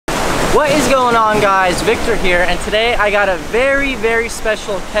What is going on, guys? Victor here, and today I got a very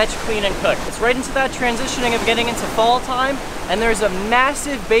special catch, clean, and cook. It's right into that transitioning of getting into fall time, and there's a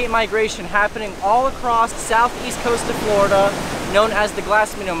massive bait migration happening all across the southeast coast of Florida, known as the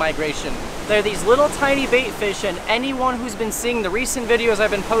glass minnow migration. They're these little tiny bait fish, and anyone who's been seeing the recent videos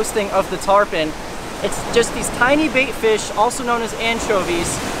I've been posting of the tarpon, it's just these tiny bait fish, also known as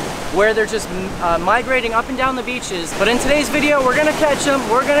anchovies, where they're just migrating up and down the beaches. But in today's video, we're gonna catch them,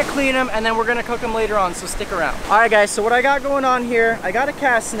 we're gonna clean them, and then we're gonna cook them later on, so stick around. All right, guys, so what I got going on here, I got a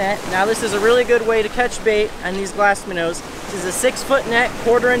cast net. Now this is a really good way to catch bait and these glass minnows. This is a 6-foot net,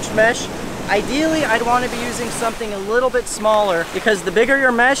 1/4-inch mesh. Ideally, I'd want to be using something a little bit smaller, because the bigger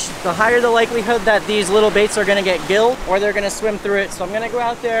your mesh, the higher the likelihood that these little baits are gonna get gilled or they're gonna swim through it. So I'm gonna go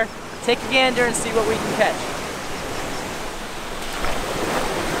out there, take a gander, and see what we can catch.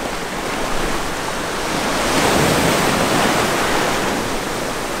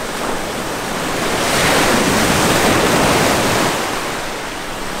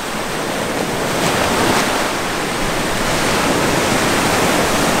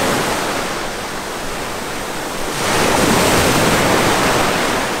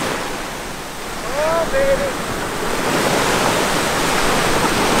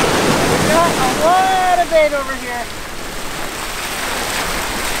 Over here.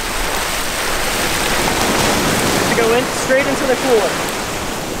 To go in straight into the cooler.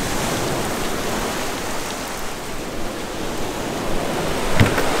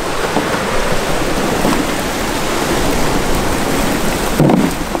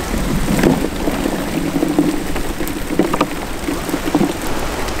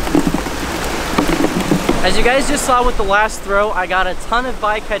 As you guys just saw with the last throw, I got a ton of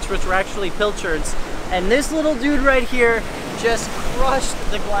bycatch, which were actually pilchards. And this little dude right here just crushed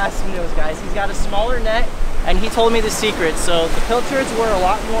the glass minnows, guys. He's got a smaller net, and he told me the secret. So the pilchards were a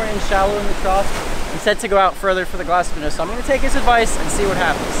lot more in shallow in the trough. He said to go out further for the glass minnows. So I'm gonna take his advice and see what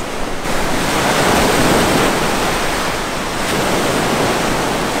happens.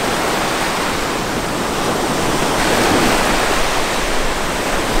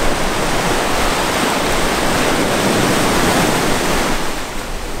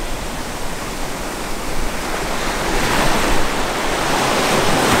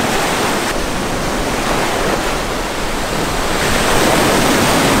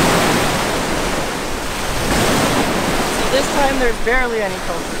 This time there's barely any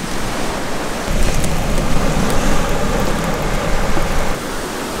pilchards.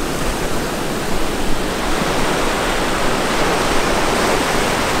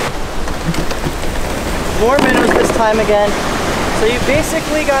 More minnows this time again. So you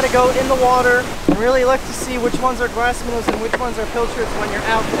basically got to go in the water and really look to see which ones are glass minnows and which ones are pilchards when you're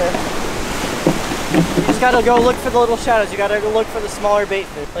out there. You just got to go look for the little shadows. You got to go look for the smaller bait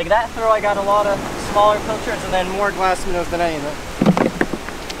fish. Like that throw, I got a lot of smaller pilchards and then more glass minnows than anything.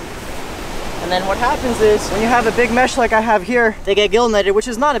 And then what happens is, when you have a big mesh like I have here, they get gill netted, which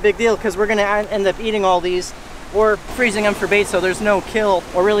is not a big deal because we're gonna end up eating all these or freezing them for bait, so there's no kill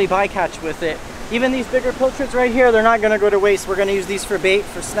or really bycatch with it. Even these bigger pilchards right here, they're not gonna go to waste. We're gonna use these for bait,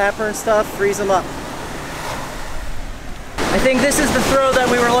 for snapper and stuff, freeze them up. I think this is the throw that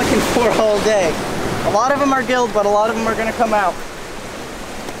we were looking for all day. A lot of them are gilled, but a lot of them are gonna come out.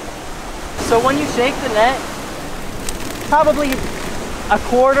 So when you shake the net, probably a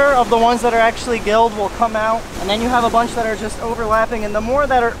quarter of the ones that are actually gilled will come out, and then you have a bunch that are just overlapping, and the more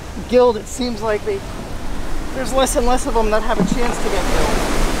that are gilled, it seems like there's less and less of them that have a chance to get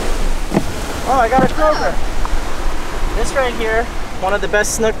gilled. Oh, I got a croaker. This right here, one of the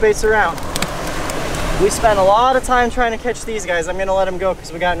best snook baits around. We spent a lot of time trying to catch these guys. I'm gonna let them go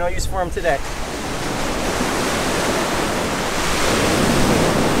because we got no use for them today.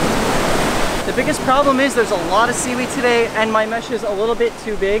 The biggest problem is there's a lot of seaweed today and my mesh is a little bit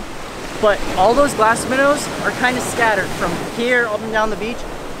too big, but all those glass minnows are kind of scattered from here up and down the beach,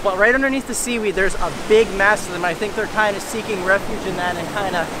 but right underneath the seaweed there's a big mass of them. I think they're kind of seeking refuge in that and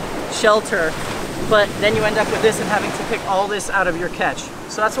kind of shelter, but then you end up with this and having to pick all this out of your catch.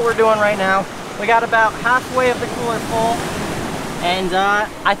 So that's what we're doing right now. We got about halfway of the cooler full, and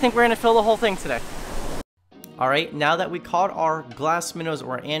I think we're gonna fill the whole thing today. Alright, now that we caught our glass minnows,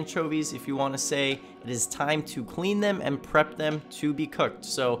 or anchovies if you want to say, it is time to clean them and prep them to be cooked.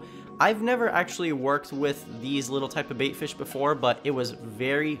 So I've never actually worked with these little type of bait fish before, but it was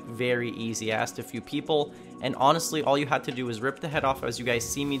very easy. I asked a few people, and honestly all you had to do was rip the head off, as you guys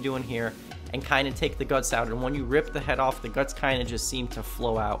see me doing here, and kind of take the guts out. And when you rip the head off, the guts kind of just seem to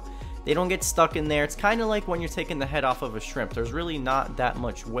flow out. they don't get stuck in there. It's kind of like when you're taking the head off of a shrimp. There's really not that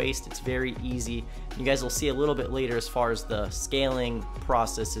much waste. It's very easy. You guys will see a little bit later as far as the scaling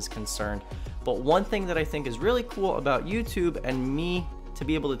process is concerned. But one thing that I think is really cool about YouTube and me to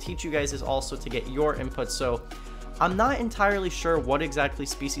be able to teach you guys is also to get your input. So I'm not entirely sure what exactly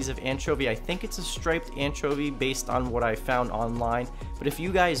species of anchovy. I think it's a striped anchovy based on what I found online. But if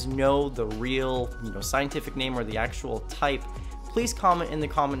you guys know the real, scientific name or the actual type, please comment in the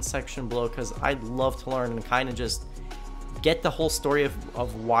comment section below, because I'd love to learn and kind of just get the whole story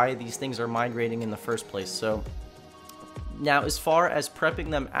of why these things are migrating in the first place. So now, as far as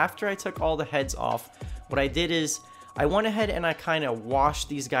prepping them, after I took all the heads off, what I did is I went ahead and I kind of washed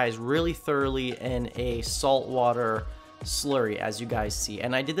these guys really thoroughly in a saltwater slurry, as you guys see.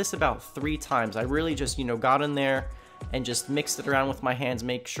 And I did this about 3 times. I really just, got in there and just mixed it around with my hands,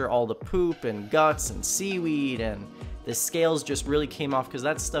 make sure all the poop and guts and seaweed and the scales just really came off, because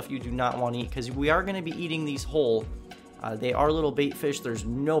that's stuff you do not want to eat, because we are going to be eating these whole. They are little bait fish. There's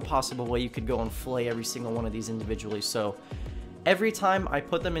no possible way you could go and fillet every single one of these individually. So every time I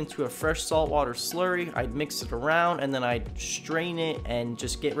put them into a fresh saltwater slurry, I'd mix it around and then I'd strain it and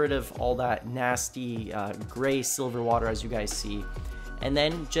just get rid of all that nasty gray silver water, as you guys see. And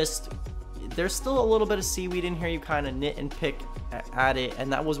then there's still a little bit of seaweed in here. You kind of nit and pick at it,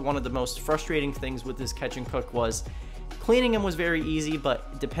 and that was one of the most frustrating things with this catch and cook. Was cleaning them was very easy,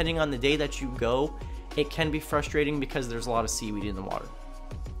 but depending on the day that you go, it can be frustrating because there's a lot of seaweed in the water.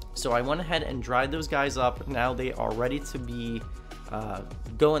 So I went ahead and dried those guys up. Now they are ready to be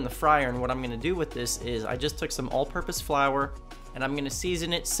go in the fryer. And what I'm going to do with this is I just took some all-purpose flour and I'm going to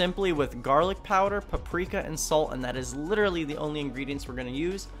season it simply with garlic powder, paprika, and salt, and that is literally the only ingredients we're going to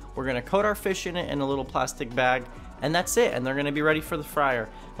use. We're going to coat our fish in it in a little plastic bag, and that's it, and they're going to be ready for the fryer.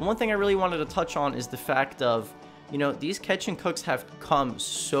 And one thing I really wanted to touch on is the fact of, these catch and cooks have come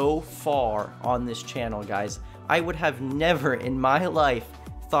so far on this channel, guys. I would have never in my life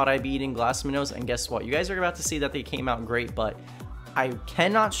thought I'd be eating glass minnows, and guess what? You guys are about to see that they came out great, but I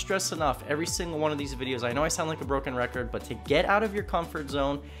cannot stress enough every single one of these videos. I know I sound like a broken record, but to get out of your comfort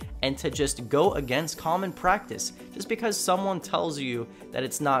zone and to just go against common practice. Just because someone tells you that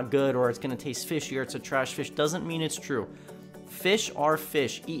it's not good or it's gonna taste fishy or it's a trash fish doesn't mean it's true. Fish are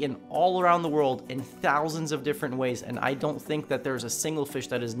fish, eaten all around the world in thousands of different ways, and I don't think that there's a single fish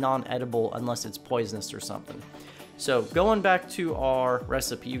that is non-edible unless it's poisonous or something. So going back to our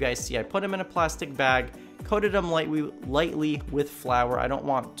recipe, you guys see I put them in a plastic bag, coated them lightly with flour. I don't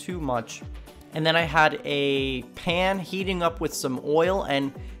want too much. And then I had a pan heating up with some oil,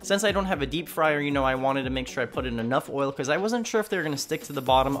 and since I don't have a deep fryer, I wanted to make sure I put in enough oil because I wasn't sure if they were going to stick to the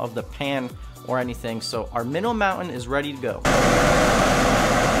bottom of the pan or anything. So our minnow mountain is ready to go.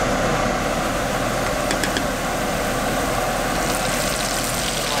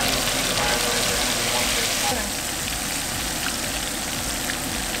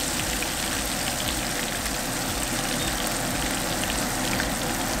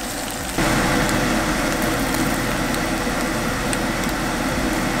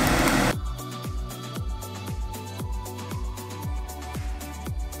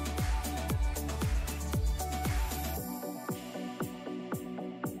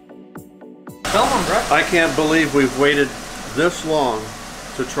 I can't believe we've waited this long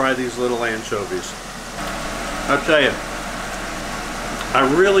to try these little anchovies. I'll tell you,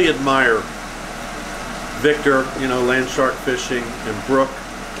 I really admire Victor, Land Shark Fishing, and Brooke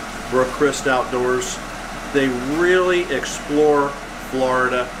Christ Outdoors. They really explore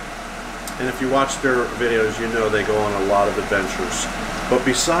Florida, and if you watch their videos, they go on a lot of adventures. But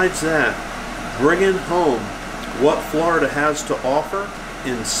besides that, bringing home what Florida has to offer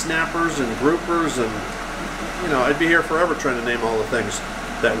in snappers and groupers, and I'd be here forever trying to name all the things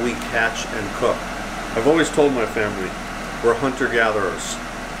that we catch and cook. I've always told my family we're hunter-gatherers,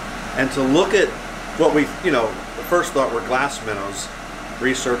 and to look at what we, the first thought were glass minnows,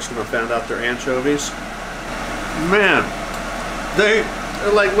 researched them and found out they're anchovies. Man, they're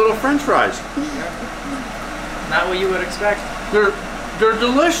like little French fries. Not what you would expect. They're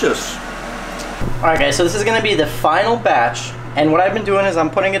delicious. All right, guys. So this is going to be the final batch. And what I've been doing is I'm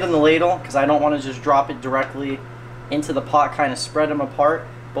putting it in the ladle because I don't want to just drop it directly into the pot, kind of spread them apart.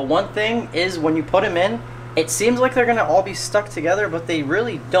 But one thing is when you put them in, it seems like they're going to all be stuck together, but they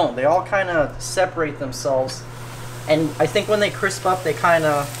really don't. They all kind of separate themselves. And I think when they crisp up, they kind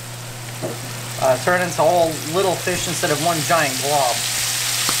of turn into all little fish instead of one giant glob.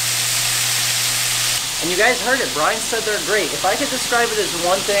 And you guys heard it. Brian said they're great. If I could describe it as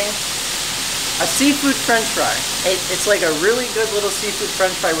one thing, a seafood french fry. It's like a really good little seafood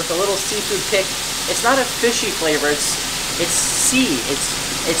french fry with a little seafood kick. It's not a fishy flavor, it's sea.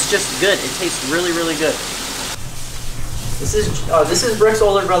 It's It's just good. It tastes really, really good. This is Brick's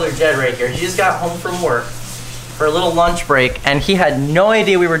older brother Jed right here. He just got home from work for a little lunch break, and he had no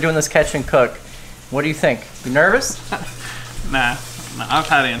idea we were doing this catch and cook. What do you think? You nervous? Nah, I've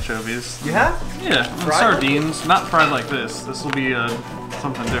had anchovies. You have? Yeah, and sardines. Not fried like this. This will be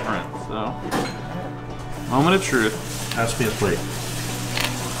something different. So, moment of truth. Pass me a plate.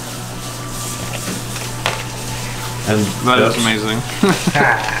 And that is amazing.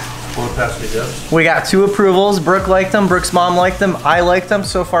 Want to pass me this? We got 2 approvals. Brooke liked them. Brooke's mom liked them. I liked them.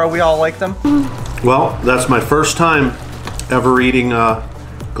 So far, we all like them. Well, that's my first time ever eating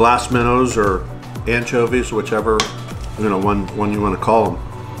glass minnows or anchovies, whichever one you want to call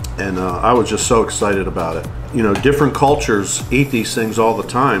them. And I was just so excited about it. You know, different cultures eat these things all the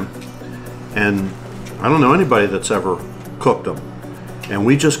time, and I don't know anybody that's ever cooked them. And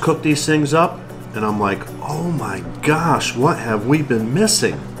we just cooked these things up, and I'm like, oh my gosh, what have we been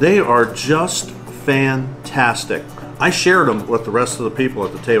missing? They are just fantastic. I shared them with the rest of the people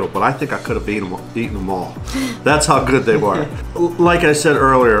at the table, but I think I could have eaten them all. That's how good they were. Like I said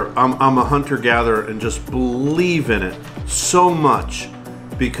earlier, I'm a hunter-gatherer and just believe in it so much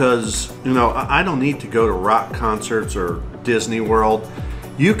because, you know, I don't need to go to rock concerts or Disney World.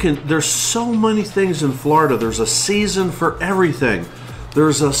 There's so many things in Florida. There's a season for everything.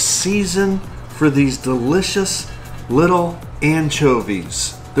 There's a season for these delicious little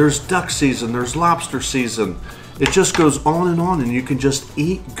anchovies. There's duck season, there's lobster season. It just goes on, and you can just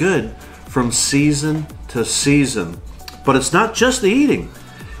eat good from season to season. But it's not just the eating,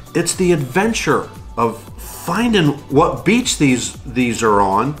 it's the adventure of finding what beach these are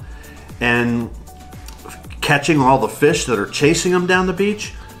on and catching all the fish that are chasing them down the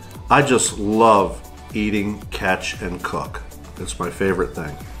beach. I just love eating, catch, and cook. It's my favorite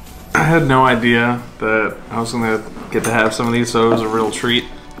thing. I had no idea that I was gonna get to have some of these, so it was a real treat.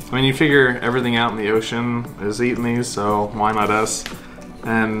 I mean, you figure everything out in the ocean is eating these, so why not us?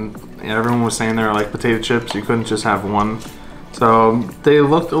 And yeah, everyone was saying they're like potato chips, you couldn't just have one. So they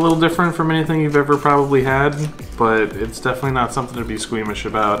looked a little different from anything you've ever probably had, but it's definitely not something to be squeamish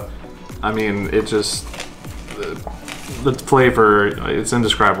about. I mean, it just, the flavor, it's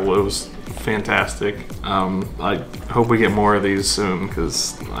indescribable. It was fantastic. I hope we get more of these soon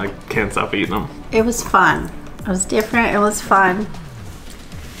because I can't stop eating them. It was fun. It was different. It was fun.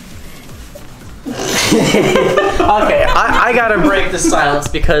 Okay, I gotta break the silence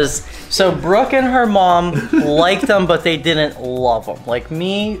because so Brooke and her mom liked them, but they didn't love them. Like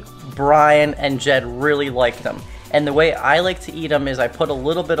me, Brian, and Jed really liked them. And the way I like to eat them is I put a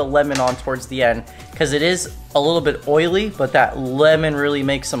little bit of lemon on towards the end because it is a little bit oily, but that lemon really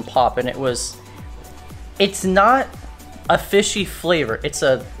makes them pop. And it's not a fishy flavor. It's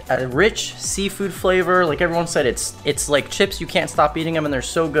a rich seafood flavor. Like everyone said, it's like chips. You can't stop eating them and they're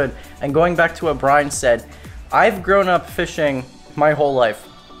so good. And going back to what Brian said, I've grown up fishing my whole life.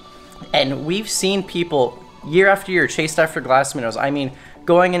 And we've seen people year after year chased after glass minnows. I mean,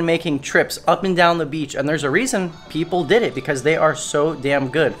 going and making trips up and down the beach, and there's a reason people did it because they are so damn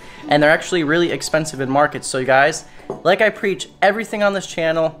good and they're actually really expensive in markets. So you guys, like I preach everything on this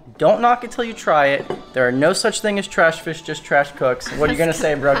channel, don't knock it till you try it. There are no such thing as trash fish, just trash cooks. What are you gonna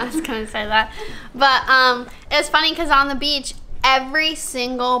say, Brooke? I was gonna say that, but it was funny because on the beach, every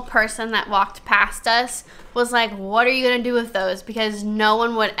single person that walked past us was like, what are you gonna do with those? Because no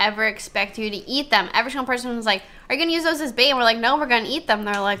one would ever expect you to eat them. Every single person was like, are you gonna use those as bait? And we're like, no, we're gonna eat them.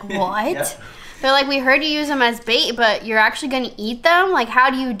 They're like, what? Yeah. They're like, we heard you use them as bait, but you're actually gonna eat them? Like, how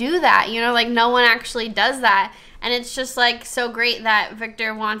do you do that? You know, like no one actually does that. And it's just like so great that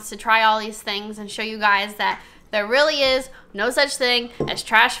Victor wants to try all these things and show you guys that there really is no such thing as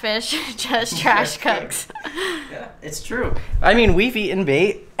trash fish, just trash cooks. Yeah, it's true. I mean, we've eaten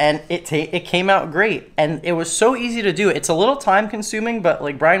bait and it came out great. And it was so easy to do. It's a little time consuming, but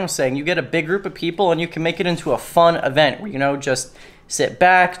like Brian was saying, you get a big group of people and you can make it into a fun event where, you know, just sit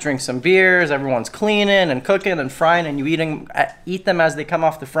back, drink some beers, everyone's cleaning and cooking and frying, and you eat them as they come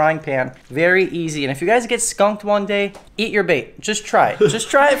off the frying pan. Very easy. And if you guys get skunked one day, eat your bait. Just try it.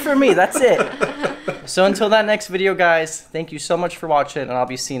 Just try it for me. That's it. So until that next video, guys, thank you so much for watching, and I'll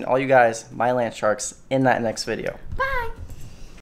be seeing all you guys, my land sharks, in that next video. Bye.